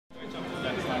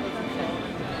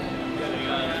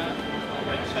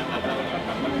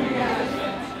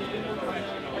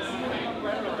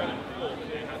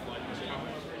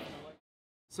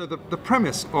So the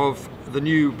premise of the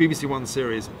new BBC One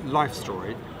series, Life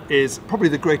Story, is probably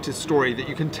the greatest story that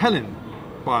you can tell in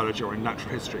biology or in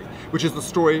natural history, which is the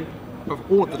story of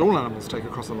that all animals take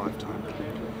across a lifetime.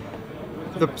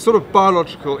 The sort of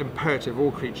biological imperative of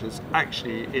all creatures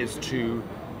actually is to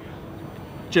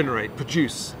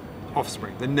produce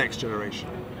offspring, the next generation.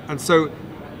 And so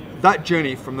that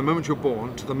journey from the moment you're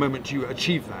born to the moment you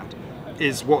achieve that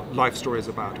is what Life Story is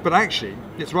about. But actually,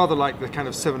 it's rather like the kind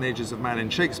of 7 ages of man in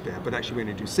Shakespeare, but actually we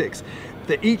only do 6.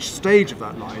 That each stage of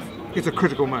that life is a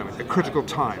critical moment, a critical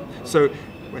time. So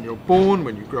when you're born,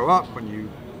 when you grow up, when you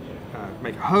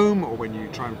make a home, or when you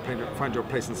try and find your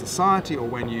place in society, or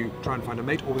when you try and find a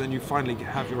mate, or when you finally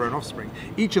have your own offspring,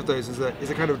 each of those is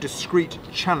a kind of discrete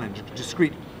challenge, a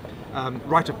discrete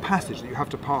rite of passage that you have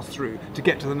to pass through to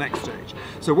get to the next stage.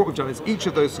 So what we've done is each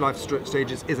of those life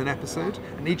stages is an episode,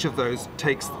 and each of those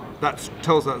tells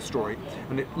that story,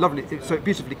 and it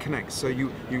beautifully connects. So you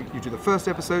do the first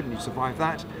episode and you survive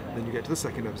that, then you get to the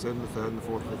second episode and the third and the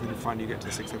fourth, and then finally you get to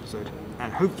the 6th episode,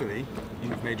 and hopefully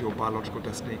you've made your biological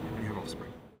destiny and you have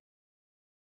offspring.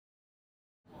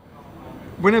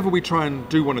 Whenever we try and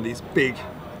do one of these big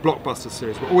blockbuster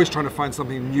series, we're always trying to find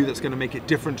something new that's going to make it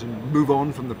different and move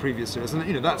on from the previous series,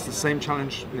 and that's the same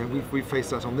challenge. We've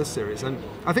faced that on this series, and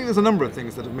I think there's a number of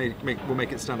things that will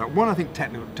make it stand out. One, I think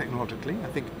technologically, I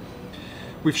think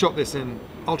we've shot this in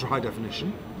ultra high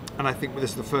definition, and I think this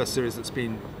is the first series that's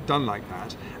been done like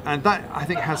that, and that I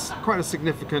think has quite a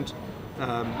significant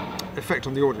effect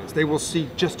on the audience. They will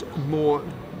see just more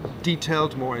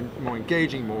detailed, more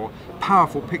engaging, more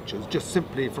powerful pictures, just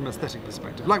simply from an aesthetic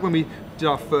perspective. Like when we did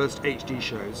our first HD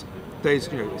shows,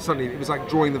 suddenly it was like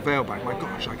drawing the veil back. My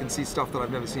gosh, I can see stuff that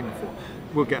I've never seen before.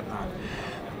 We'll get that.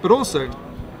 But also,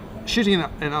 shooting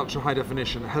in ultra high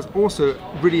definition has also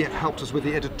really helped us with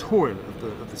the editorial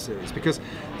of the series, because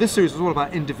this series is all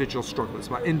about individual struggles,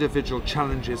 about individual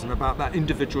challenges, and about that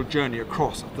individual journey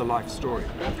across the life story.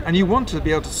 And you want to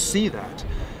be able to see that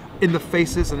in the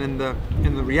faces and in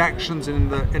the reactions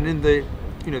and in the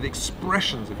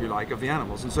expressions, if you like, of the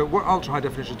animals. And so what ultra high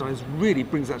definition has done is really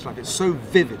brings that to life. It's so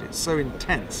vivid, it's so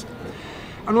intense.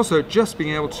 And also just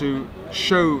being able to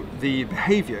show the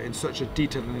behavior in such a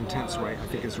detailed and intense way, I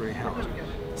think has really helped.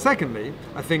 Secondly,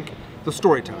 I think the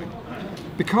storytelling.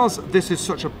 Because this is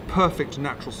such a perfect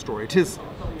natural story, it is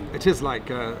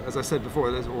like, as I said before,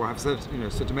 or I've said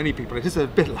to many people, it is a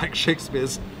bit like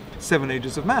Shakespeare's 7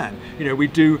 Ages of Man. We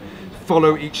do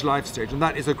follow each life stage, and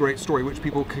that is a great story which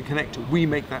people can connect to. We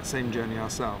make that same journey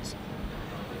ourselves.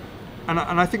 And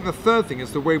I think the third thing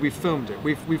is the way we've filmed it.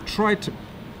 We've tried to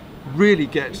really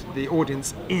get the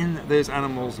audience in those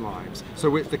animals' lives.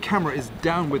 So the camera is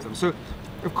down with them. So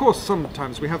of course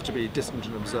sometimes we have to be distant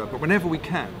and observe, but whenever we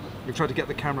can, we've tried to get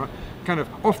the camera kind of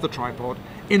off the tripod,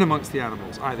 in amongst the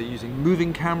animals, either using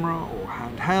moving camera or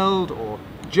handheld or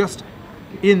just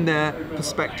in their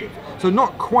perspective. So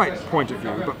not quite point of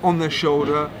view, but on their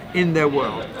shoulder, in their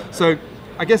world. So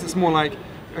I guess it's more like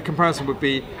a comparison would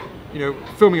be,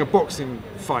 filming a boxing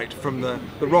fight from the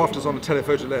rafters on a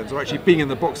telephoto lens, or actually being in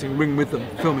the boxing ring with them,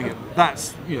 filming it.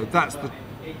 That's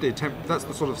the attempt. That's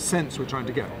the sort of sense we're trying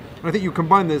to get. And I think you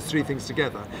combine those 3 things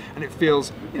together, and it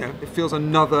feels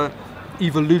another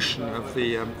evolution of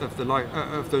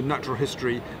the natural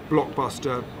history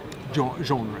blockbuster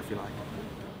genre, if you like.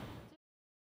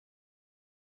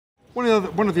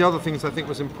 One of the other things I think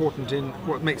was important in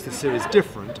what makes this series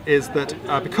different is that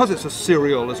because it's a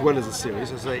serial as well as a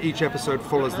series, as each episode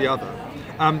follows the other,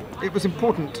 it was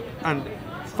important and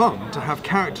fun to have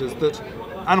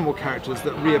animal characters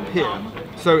that reappear.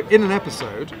 So in an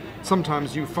episode,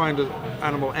 sometimes you find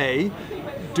animal A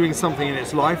doing something in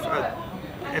its life at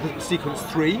sequence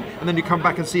 3, and then you come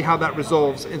back and see how that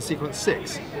resolves in sequence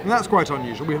 6. And that's quite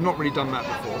unusual. We have not really done that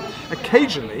before.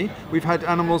 Occasionally, we've had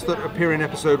animals that appear in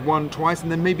episode 1 twice,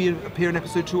 and then maybe appear in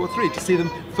episode 2 or 3 to see them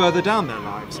further down their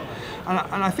lives.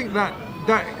 And I think that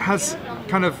has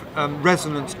kind of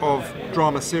resonance of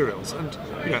drama serials. And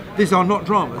these are not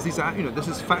dramas. These are this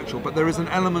is factual, but there is an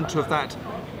element of that.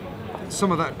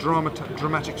 Some of that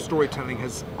dramatic storytelling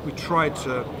we tried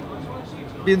to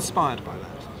be inspired by that.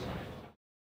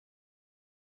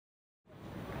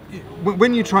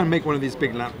 When you try and make one of these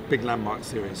big landmark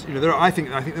series, I think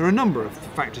there are a number of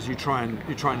factors you try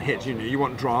and hit. You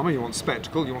want drama, you want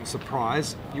spectacle, you want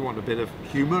surprise, you want a bit of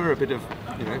humour, a bit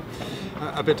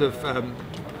of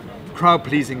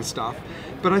crowd-pleasing stuff.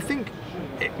 But I think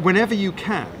whenever you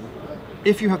can,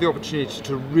 if you have the opportunity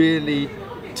to really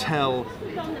tell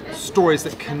stories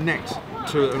that connect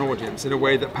to an audience in a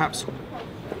way that perhaps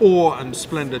awe and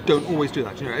splendor don't always do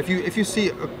that. If you see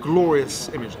a glorious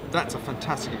image, that's a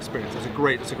fantastic experience. It's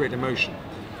a great emotion.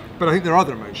 but I think there are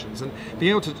other emotions, and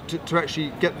being able to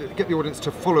actually get the audience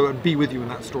to follow and be with you in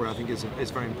that story, I think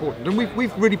is very important. And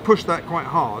we've really pushed that quite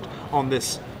hard on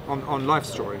this. On Life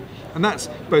Story, and that's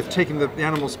both taking the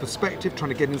animal's perspective, trying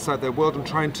to get inside their world and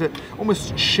trying to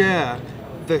almost share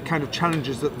the kind of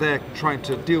challenges that they're trying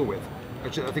to deal with,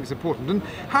 which I think is important. And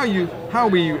how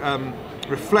we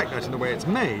reflect that in the way it's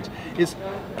made is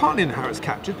partly in how it's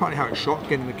captured, partly how it's shot,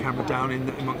 getting the camera down in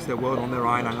amongst their world on their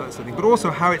island, that sort of thing, but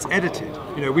also how it's edited.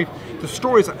 The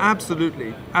stories are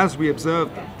absolutely as we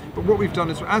observe them, but what we've done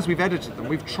is as we've edited them,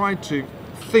 we've tried to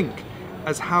think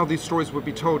as how these stories would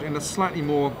be told in a slightly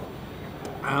more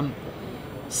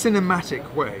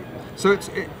cinematic way. So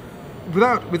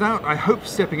without I hope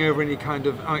stepping over any kind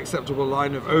of unacceptable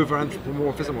line of over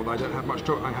anthropomorphism, although I don't have much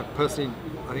to. I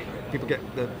think people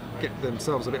get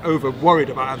themselves a bit over worried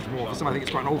about anthropomorphism. I think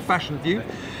it's quite an old-fashioned view,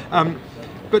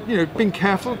 but being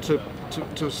careful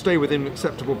to stay within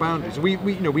acceptable boundaries.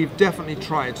 We've definitely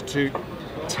tried to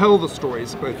tell the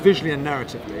stories both visually and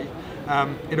narratively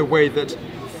in a way that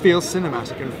feels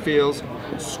cinematic and feels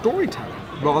storytelling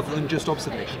rather than just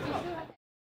observation.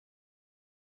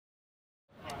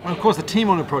 And of course, the team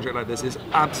on a project like this is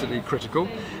absolutely critical,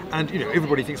 and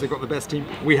everybody thinks they've got the best team.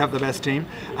 We have the best team.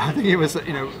 I think it was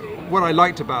what I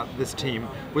liked about this team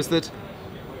was that,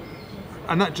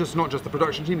 and that not just the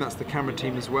production team, that's the camera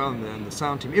team as well, and the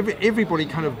sound team. Everybody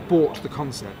kind of bought the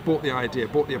concept, bought the idea,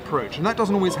 bought the approach, and that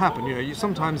doesn't always happen. You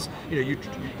sometimes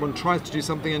one tries to do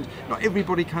something, and not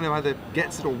everybody kind of either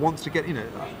gets it or wants to get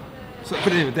So,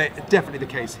 but anyway, definitely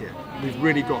the case here. We've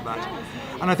really got that,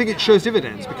 and I think it shows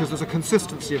dividends because there's a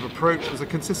consistency of approach, there's a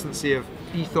consistency of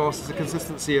ethos, there's a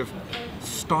consistency of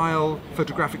style,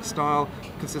 photographic style,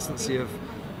 consistency of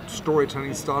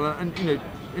storytelling style, and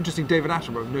interesting, David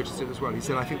Attenborough noticed it as well. He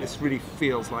said, I think this really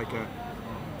feels like a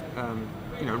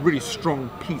really strong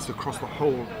piece across the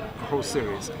whole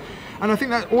series. And I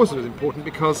think that also is important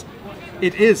because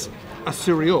it is a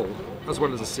serial as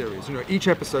well as a series. Each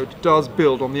episode does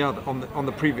build on the other, on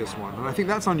the previous one, and I think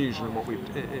that's unusual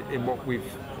in what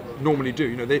we've normally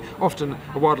do. Often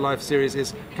a wildlife series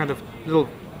is kind of little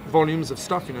volumes of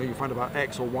stuff. You find about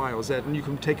X or Y or Z, and you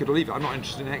can take it or leave it. I'm not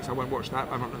interested in X, I won't watch that.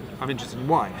 I'm interested in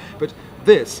Y. But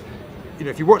this,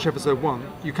 if you watch episode 1,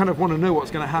 you kind of want to know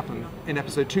what's going to happen in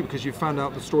episode 2 because you've found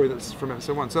out the story that's from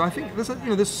episode 1. So I think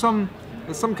there's some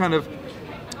kind of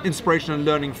inspiration and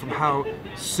learning from how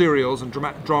serials and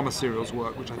drama serials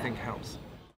work, which I think helps.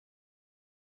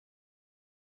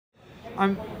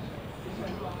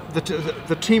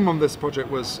 The team on this project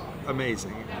was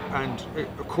amazing, and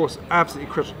of course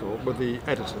absolutely critical were the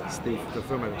editors, the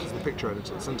film editors, the picture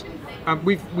editors, and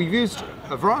we've used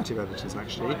a variety of editors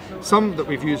actually. Some that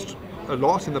we've used a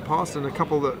lot in the past, and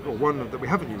one that we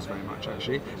haven't used very much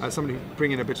actually. Somebody who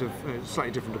bring in a bit of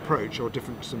slightly different approach or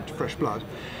some fresh blood.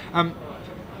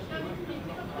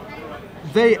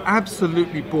 They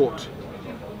absolutely bought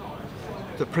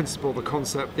the principle, the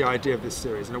concept, the idea of this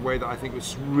series in a way that I think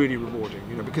was really rewarding.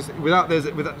 Because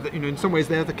in some ways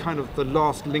they're the kind of the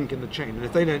last link in the chain, and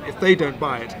if they don't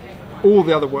buy it, all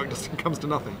the other work just comes to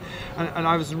nothing. And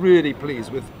I was really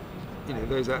pleased with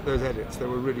those edits. They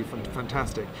were really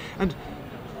fantastic. And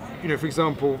for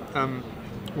example,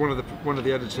 one of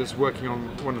the editors working on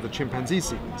one of the chimpanzee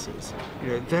sequences,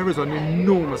 there is an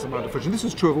enormous amount of footage, and this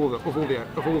is true of all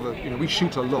the we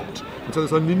shoot a lot, and so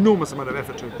there's an enormous amount of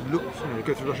effort to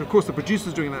go through Russia. Of course, the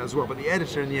producer's doing that as well, but the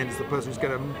editor in the end is the person who's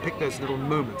going to pick those little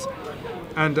moments.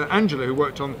 And Angela, who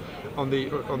worked on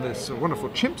this wonderful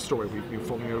chimp story we've been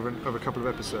following over a couple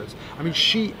of episodes, I mean,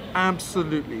 she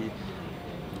absolutely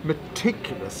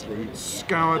meticulously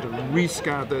scoured and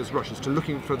rescoured those rushes to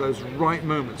looking for those right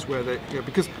moments where they,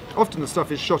 because often the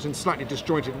stuff is shot in slightly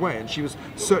disjointed way, and she was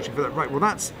searching for that right. Well,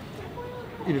 that's,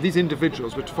 these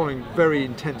individuals, we're following very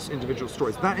intense individual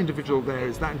stories. That individual there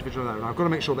is that individual there, and I've got to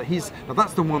make sure that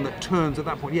that's the one that turns at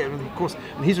that point. Yeah, and of course,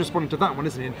 and he's responding to that one,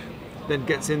 isn't he? And then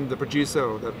gets in the producer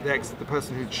or the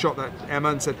person who shot that, Emma,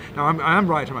 and said, "No, I am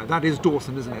right. That is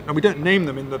Dawson, isn't it?" And we don't name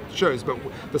them in the shows, but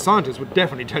the scientists would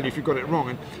definitely tell you if you got it wrong.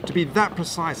 And to be that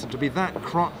precise and to be that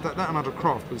amount of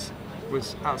craft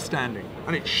was outstanding,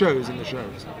 and it shows in the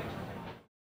shows.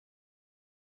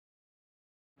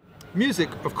 Music,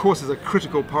 of course, is a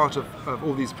critical part of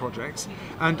all these projects,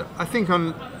 and I think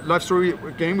on Life Story,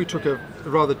 again, we took a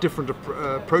rather different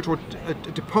approach, or a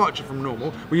departure from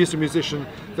normal. We used a musician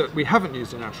that we haven't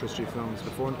used in natural history films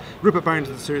before, and Rupert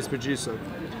Barrington, the series producer,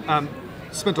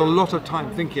 spent a lot of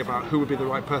time thinking about who would be the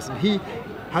right person. He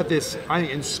had this, I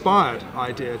think, inspired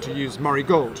idea to use Murray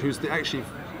Gold, who's actually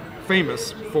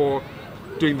famous for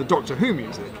doing the Doctor Who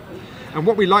music. And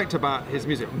what we liked about his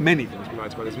music, many things we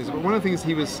liked about his music, but one of the things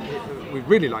we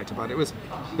really liked about it was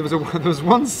there was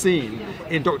one scene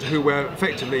in Doctor Who where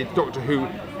effectively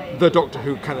the Doctor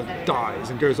Who kind of dies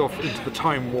and goes off into the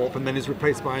time warp and then is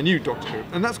replaced by a new Doctor Who,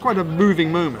 and that's quite a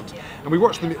moving moment. And we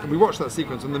watched that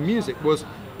sequence, and the music was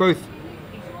both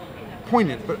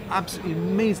poignant but absolutely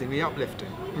amazingly uplifting.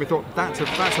 And we thought that's a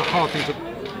hard thing to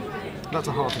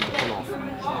pull off,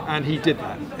 and he did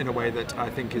that in a way that I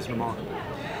think is remarkable.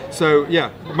 So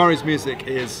yeah, Murray's music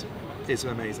is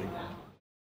amazing.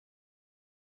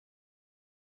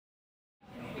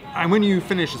 And when you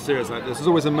finish a series like this, there's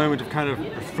always a moment of kind of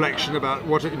reflection about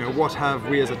what have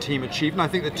we as a team achieved. And I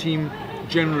think the team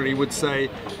generally would say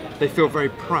they feel very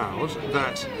proud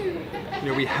that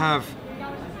we have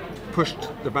pushed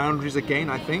the boundaries again.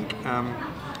 I think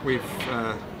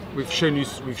we've shown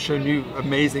you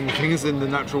amazing things in the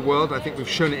natural world. I think we've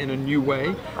shown it in a new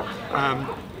way.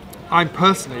 I'm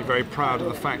personally very proud of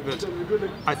the fact that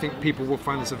I think people will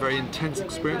find this a very intense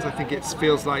experience. I think it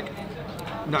feels like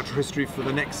natural history for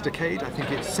the next decade. I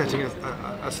think it's setting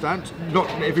a stand. Not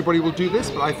everybody will do this,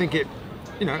 but I think it.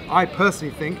 I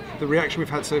personally think the reaction we've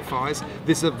had so far is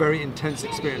these are very intense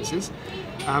experiences.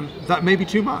 That may be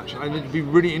too much. And it'd be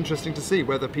really interesting to see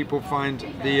whether people find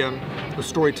the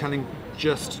storytelling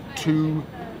just too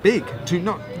big.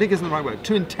 Not big isn't the right word.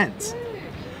 Too intense,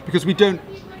 because we don't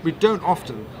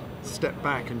often step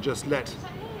back and just let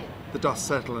the dust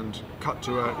settle and cut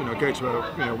to go to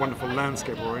a wonderful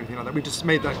landscape or anything like that. We just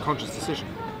made that conscious decision.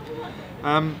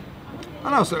 And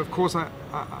also, of course,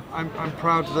 I'm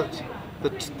proud that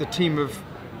the team have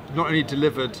not only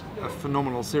delivered a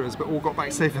phenomenal series, but all got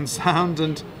back safe and sound,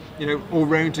 and all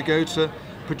raring to go to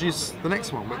produce the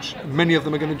next one, which many of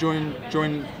them are going to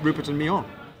join Rupert and me on.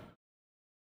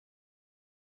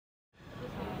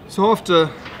 So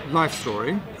after Life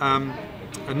Story,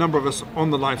 a number of us on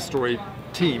the Life Story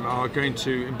team are going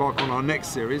to embark on our next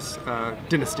series,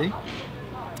 Dynasty,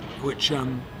 which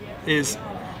is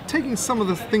taking some of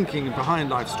the thinking behind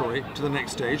Life Story to the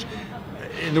next stage,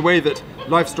 in the way that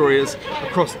Life Story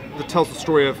that tells the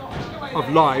story of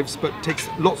lives, but takes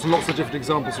lots and lots of different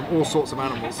examples from all sorts of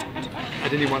animals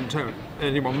at any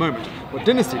one moment. What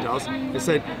Dynasty does is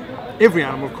say every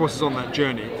animal, of course, is on that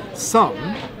journey. Some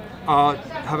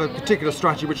have a particular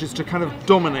strategy, which is to kind of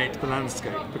dominate the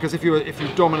landscape. Because if you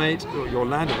dominate your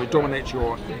land, or you dominate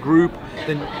your group,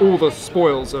 then all the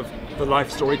spoils of the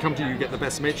Life Story come to you. You get the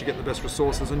best mates, you get the best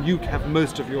resources, and you have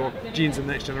most of your genes in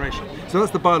the next generation. So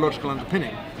that's the biological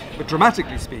underpinning. But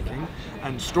dramatically speaking,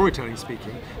 and storytelling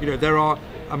speaking, there are,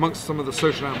 amongst some of the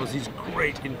social animals, these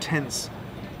great, intense,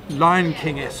 Lion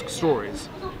King-esque stories,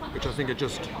 which I think are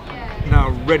just now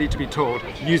ready to be told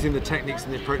using the techniques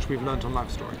and the approach we've learned on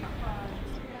Life Story.